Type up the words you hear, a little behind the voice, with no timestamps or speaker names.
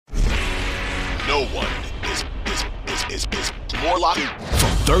No one is more locked in. From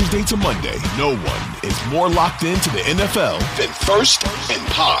Thursday to Monday, no one is more locked into the NFL than First and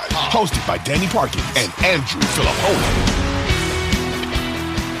Pod. Hosted by Danny Parkins and Andrew Filippone.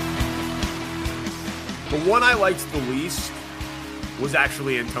 The one I liked the least was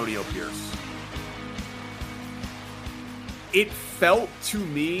actually Antonio Pierce. It felt to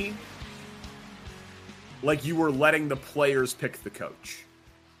me like you were letting the players pick the coach.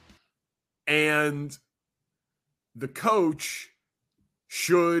 And the coach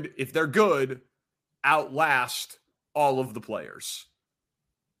should, if they're good, outlast all of the players.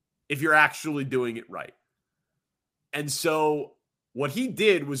 If you're actually doing it right. And so what he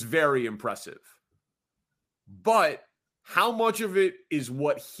did was very impressive. But how much of it is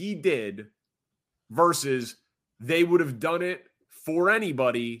what he did versus they would have done it for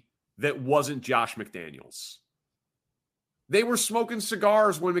anybody that wasn't Josh McDaniels? They were smoking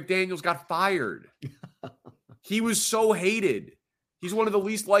cigars when McDaniels got fired. He was so hated. He's one of the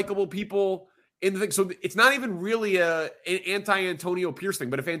least likable people in the thing. So it's not even really an anti-Antonio Pierce thing.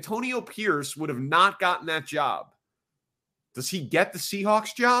 But if Antonio Pierce would have not gotten that job, does he get the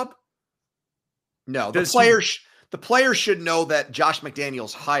Seahawks job? No, the players should know that Josh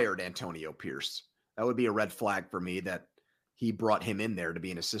McDaniels hired Antonio Pierce. That would be a red flag for me that he brought him in there to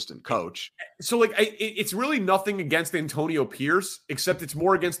be an assistant coach. So, it's really nothing against Antonio Pierce, except it's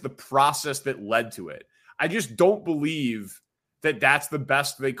more against the process that led to it. I just don't believe that that's the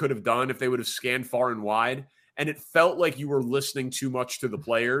best they could have done if they would have scanned far and wide. And it felt like you were listening too much to the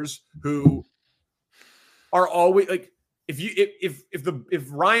players who are always like, if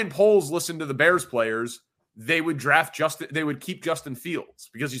Ryan Poles listened to the Bears players, they would keep Justin Fields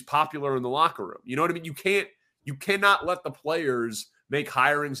because he's popular in the locker room. You know what I mean? You cannot let the players make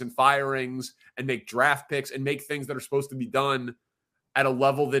hirings and firings and make draft picks and make things that are supposed to be done at a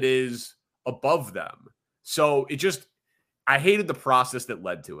level that is above them. So I hated the process that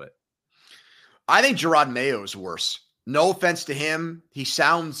led to it. I think Jerod Mayo is worse. No offense to him. He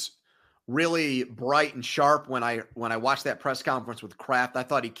sounds really bright and sharp. When I watched that press conference with Kraft, I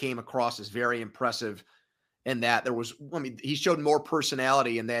thought he came across as very impressive in that he showed more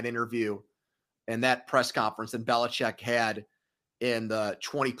personality in that interview and that press conference than Belichick had in the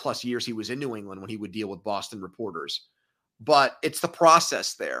 20 plus years he was in New England when he would deal with Boston reporters. But it's the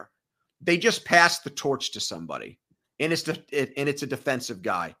process there. They just passed the torch to somebody, and it's a defensive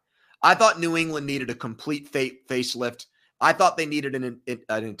guy. I thought New England needed a complete facelift. I thought they needed an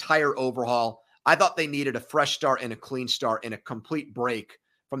entire overhaul. I thought they needed a fresh start and a clean start and a complete break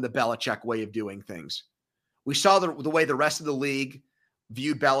from the Belichick way of doing things. We saw the way the rest of the league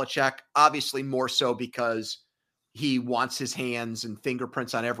viewed Belichick, obviously more so because he wants his hands and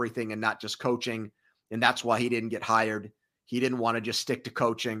fingerprints on everything and not just coaching. And that's why he didn't get hired. He didn't want to just stick to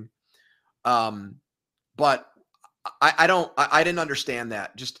coaching. But I didn't understand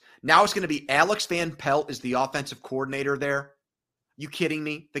that. Just now it's going to be Alex Van Pelt is the offensive coordinator there. You kidding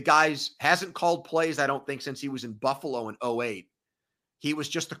me? The guy's hasn't called plays, I don't think, since he was in Buffalo in 2008. He was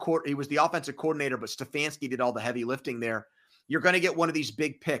just he was the offensive coordinator, but Stefanski did all the heavy lifting there. You're going to get one of these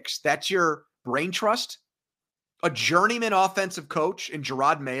big picks. That's your brain trust? A journeyman offensive coach in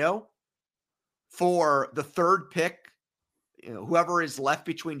Jerod Mayo for the third pick, whoever is left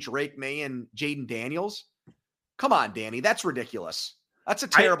between Drake May and Jaden Daniels. Come on, Danny. That's ridiculous. That's a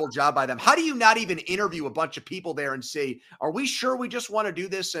terrible job by them. How do you not even interview a bunch of people there and say, are we sure we just want to do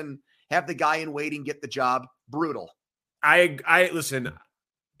this and have the guy in waiting get the job? Brutal. I listen,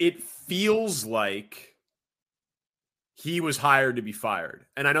 it feels like he was hired to be fired.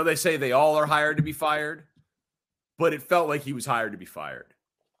 And I know they say they all are hired to be fired, but it felt like he was hired to be fired.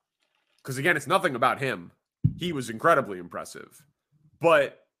 Because again, it's nothing about him. He was incredibly impressive.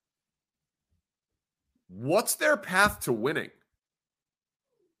 But what's their path to winning?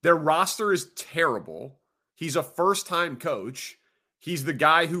 Their roster is terrible. He's a first-time coach. He's the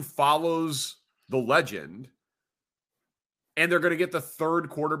guy who follows the legend. And they're going to get the third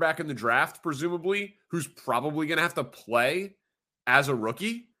quarterback in the draft, presumably, who's probably going to have to play as a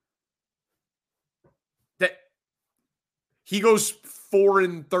rookie. That he goes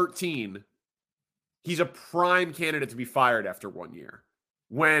 4-13. He's a prime candidate to be fired after 1 year.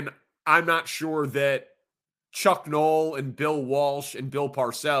 When I'm not sure that Chuck Noll and Bill Walsh and Bill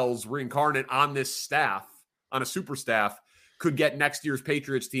Parcells reincarnate on this staff, on a super staff, could get next year's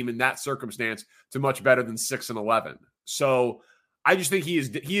Patriots team in that circumstance to much better than 6-11. So I just think he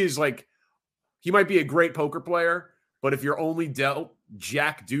is like, he might be a great poker player, but if you're only dealt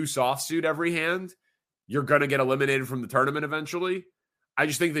Jack Deuce offsuit every hand, you're going to get eliminated from the tournament eventually. I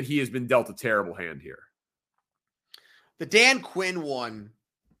just think that he has been dealt a terrible hand here. The Dan Quinn one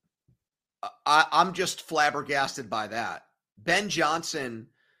I'm just flabbergasted by that. Ben Johnson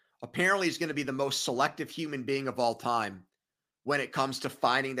apparently is going to be the most selective human being of all time when it comes to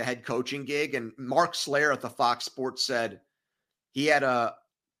finding the head coaching gig. And Mark Slayer at the Fox Sports said he had a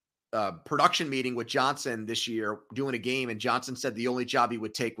production meeting with Johnson this year doing a game, and Johnson said the only job he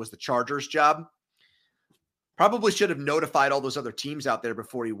would take was the Chargers job. Probably should have notified all those other teams out there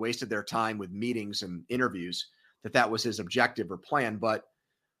before he wasted their time with meetings and interviews that was his objective or plan. But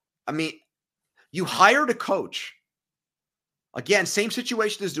I mean, you hired a coach. Again, same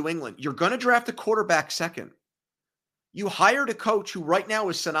situation as New England. You're going to draft a quarterback second. You hired a coach who right now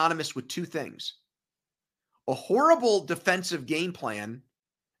is synonymous with two things: a horrible defensive game plan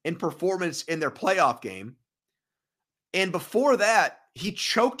and performance in their playoff game. And before that, he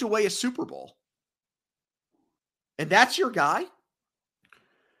choked away a Super Bowl. And that's your guy?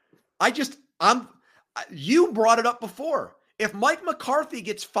 You brought it up before. If Mike McCarthy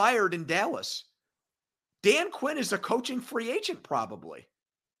gets fired in Dallas, Dan Quinn is a coaching free agent probably.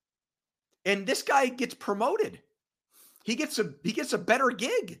 And this guy gets promoted. He gets a better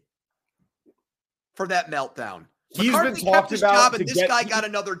gig for that meltdown. He's McCarthy been kept talked his about job, and this guy got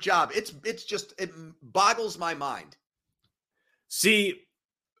another job. It boggles my mind. See,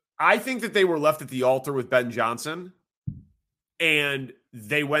 I think that they were left at the altar with Ben Johnson, and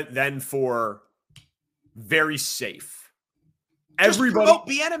they went then for very safe. Everybody promote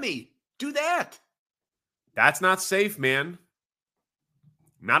Bieniemy. Do that. That's not safe, man.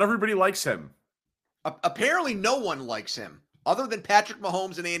 Not everybody likes him. Apparently, no one likes him other than Patrick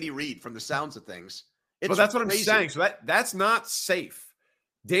Mahomes and Andy Reid, from the sounds of things. But that's what I'm saying. So that's not safe.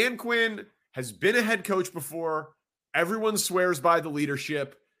 Dan Quinn has been a head coach before. Everyone swears by the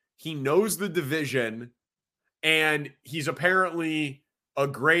leadership. He knows the division, and he's apparently a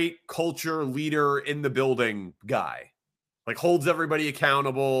great culture leader in the building guy. Like, holds everybody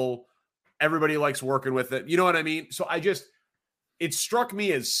accountable. Everybody likes working with it. You know what I mean? So it struck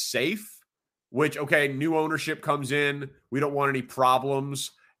me as safe, which, okay, new ownership comes in. We don't want any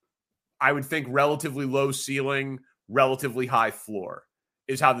problems. I would think relatively low ceiling, relatively high floor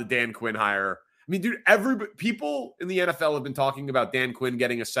is how the Dan Quinn hire. I mean, dude, people in the NFL have been talking about Dan Quinn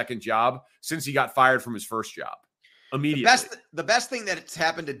getting a second job since he got fired from his first job immediately. The best thing that's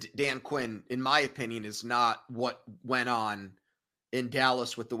happened to Dan Quinn, in my opinion, is not what went on in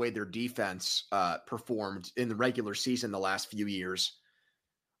Dallas with the way their defense performed in the regular season the last few years.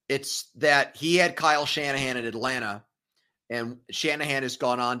 It's that he had Kyle Shanahan in Atlanta, and Shanahan has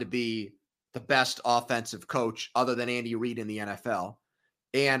gone on to be the best offensive coach other than Andy Reid in the NFL.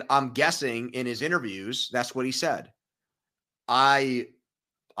 And I'm guessing in his interviews, that's what he said. I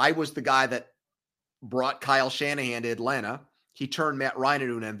was the guy that brought Kyle Shanahan to Atlanta. He turned Matt Ryan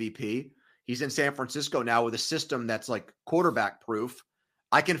into an MVP. He's in San Francisco now with a system that's like quarterback proof.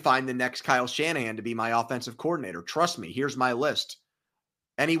 I can find the next Kyle Shanahan to be my offensive coordinator. Trust me. Here's my list.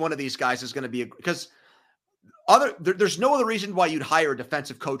 Any one of these guys is going to be because there's no other reason why you'd hire a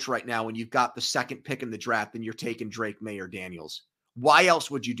defensive coach right now when you've got the second pick in the draft and you're taking Drake May or Daniels. Why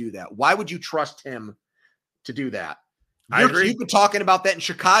else would you do that? Why would you trust him to do that? I agree. You've been talking about that in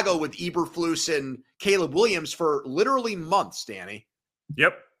Chicago with Eberflus and Caleb Williams for literally months, Danny.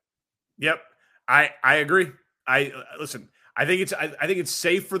 Yep. I agree. Listen, I think it's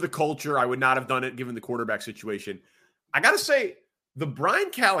safe for the culture. I would not have done it given the quarterback situation. I got to say, the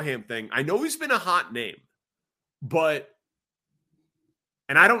Brian Callahan thing, I know he's been a hot name, and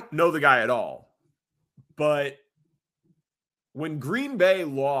I don't know the guy at all, but when Green Bay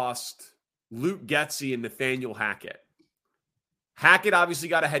lost Luke Getsy and Nathaniel Hackett obviously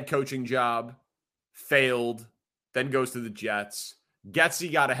got a head coaching job, failed, then goes to the Jets. Getsy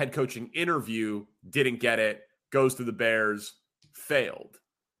got a head coaching interview, didn't get it, goes to the Bears, failed.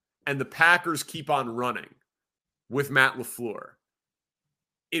 And the Packers keep on running with Matt LaFleur.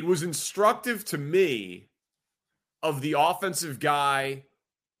 It was instructive to me of the offensive guy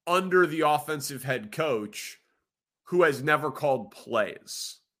under the offensive head coach who has never called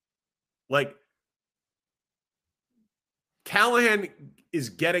plays. Like, Callahan is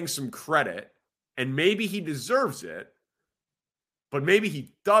getting some credit, and maybe he deserves it, but maybe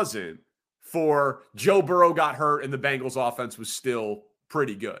he doesn't, for Joe Burrow got hurt and the Bengals offense was still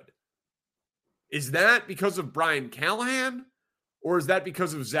pretty good. Is that because of Brian Callahan? Or is that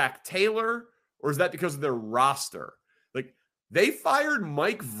because of Zach Taylor? Or is that because of their roster? Like, they fired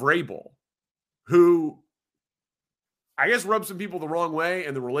Mike Vrabel, who I guess rubbed some people the wrong way,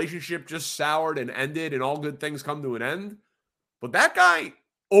 and the relationship just soured and ended, and all good things come to an end. But that guy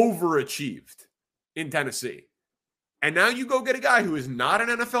overachieved in Tennessee. And now you go get a guy who is not an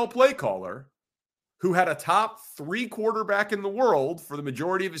NFL play caller, who had a top 3 quarterback in the world for the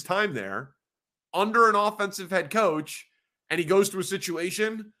majority of his time there, under an offensive head coach and he goes to a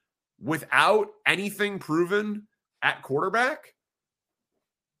situation without anything proven at quarterback,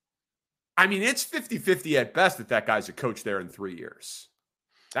 I mean, it's 50-50 at best that guy's a coach there in 3 years.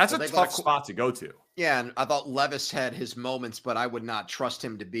 That's a tough spot to go to. Yeah, and I thought Levis had his moments, but I would not trust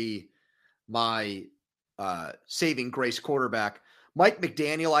him to be my saving grace quarterback. Mike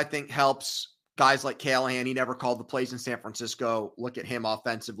McDaniel, I think, helps guys like Callahan. He never called the plays in San Francisco. Look at him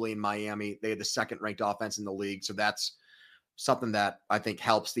offensively in Miami. They had the second-ranked offense in the league, so that's something that I think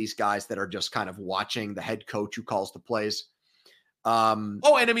helps these guys that are just kind of watching the head coach who calls the plays. And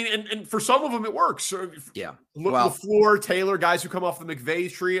I mean, and for some of them it works. So yeah. LaFleur, Taylor, guys who come off the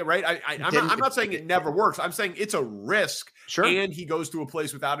McVay tree, right? I'm not saying it never works. I'm saying it's a risk. Sure. And he goes to a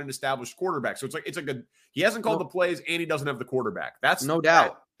place without an established quarterback. So it's like he hasn't called the plays and he doesn't have the quarterback. That's no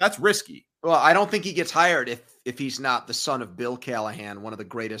doubt. That's risky. Well, I don't think he gets hired if he's not the son of Bill Callahan, one of the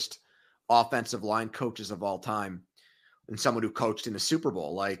greatest offensive line coaches of all time, and someone who coached in the Super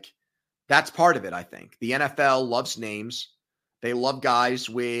Bowl. Like, that's part of it, I think. The NFL loves names. They love guys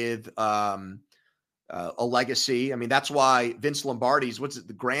with a legacy. I mean, that's why Vince Lombardi's,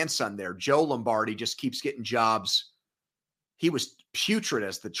 the grandson there, Joe Lombardi, just keeps getting jobs. He was putrid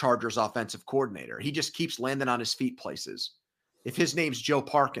as the Chargers offensive coordinator. He just keeps landing on his feet places. If his name's Joe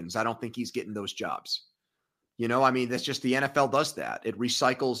Parkins, I don't think he's getting those jobs. You know, I mean, that's just the NFL does that. It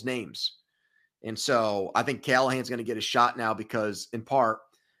recycles names. And so I think Callahan's going to get a shot now because, in part,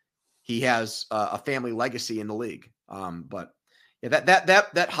 he has a family legacy in the league. But yeah,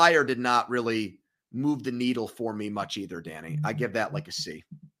 that hire did not really move the needle for me much either, Danny. I give that like a C.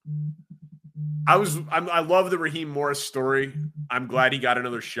 I love the Raheem Morris story. I'm glad he got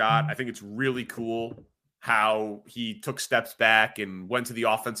another shot. I think it's really cool how he took steps back and went to the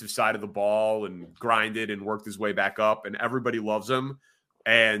offensive side of the ball and grinded and worked his way back up, and everybody loves him.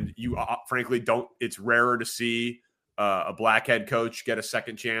 And you frankly it's rarer to see a black head coach get a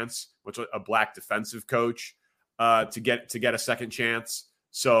second chance, which a black defensive coach to get a second chance.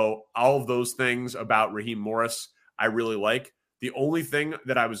 So all of those things about Raheem Morris, I really like. The only thing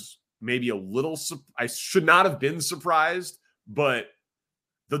that I was maybe I should not have been surprised, but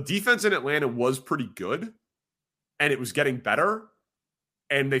the defense in Atlanta was pretty good and it was getting better.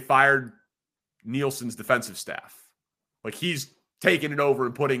 And they fired Nielsen's defensive staff. Like, he's taking it over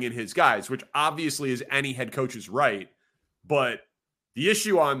and putting in his guys, which obviously is any head coach's right. But the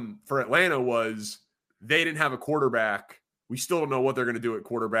issue for Atlanta was they didn't have a quarterback. We still don't know what they're going to do at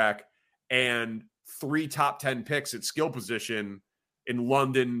quarterback. And 3 top 10 picks at skill position in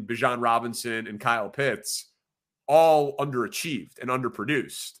London, Bijan Robinson, and Kyle Pitts, all underachieved and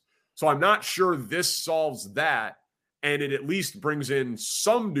underproduced. So I'm not sure this solves that. And it at least brings in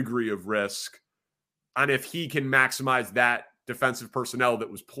some degree of risk on if he can maximize that defensive personnel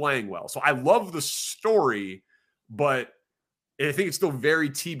that was playing well. So I love the story, but I think it's still very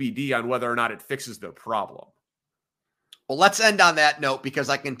TBD on whether or not it fixes the problem. Well, let's end on that note because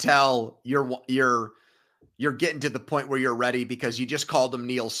I can tell you're getting to the point where you're ready because you just called him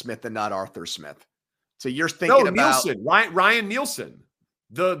Neil Smith and not Arthur Smith. So you're thinking about Nielsen, Ryan Nielsen.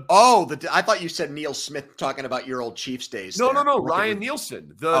 I thought you said Neil Smith talking about your old Chiefs days. No. Ryan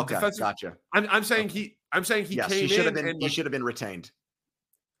Nielsen, the defensive. Gotcha. I'm saying he yes, came in. He should have been retained.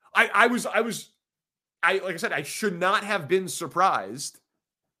 Like I said, I should not have been surprised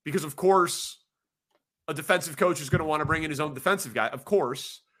because, of course, a defensive coach is going to want to bring in his own defensive guy, of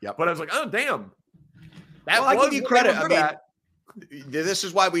course. Yep. But I was like, oh, damn. I give you credit. I mean, this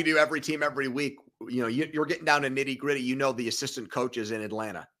is why we do every team every week. You know, you're getting down to nitty gritty. You know the assistant coaches in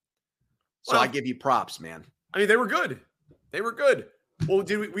Atlanta. So I give you props, man. I mean, they were good. Well,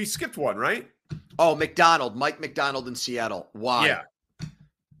 we skipped one, right? Oh, Mike McDonald in Seattle. Why? Yeah.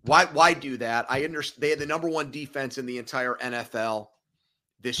 Why do that? I understand they had the number 1 defense in the entire NFL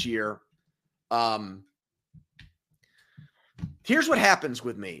this year. Here's what happens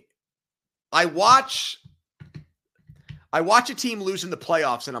with me. I watch a team lose in the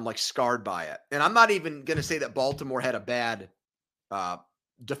playoffs and I'm like scarred by it. And I'm not even going to say that Baltimore had a bad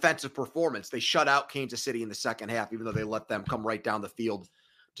defensive performance. They shut out Kansas City in the second half, even though they let them come right down the field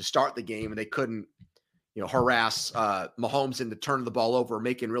to start the game and they couldn't, harass Mahomes into turning the ball over,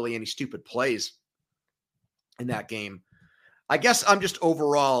 making really any stupid plays in that game. I guess I'm just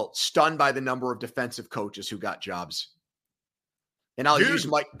overall stunned by the number of defensive coaches who got jobs. And I'll use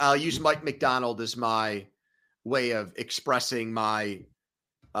Mike McDonald as my way of expressing my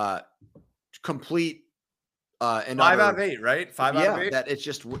complete 5 out of 8, right? 5 out of 8. That it's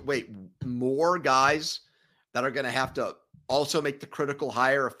just more guys that are going to have to also make the critical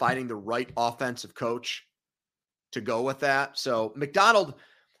hire of finding the right offensive coach to go with that. So McDonald,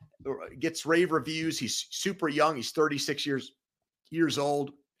 gets rave reviews. He's super young. He's 36 years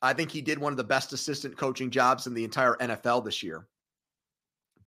old. I think he did one of the best assistant coaching jobs in the entire NFL this year.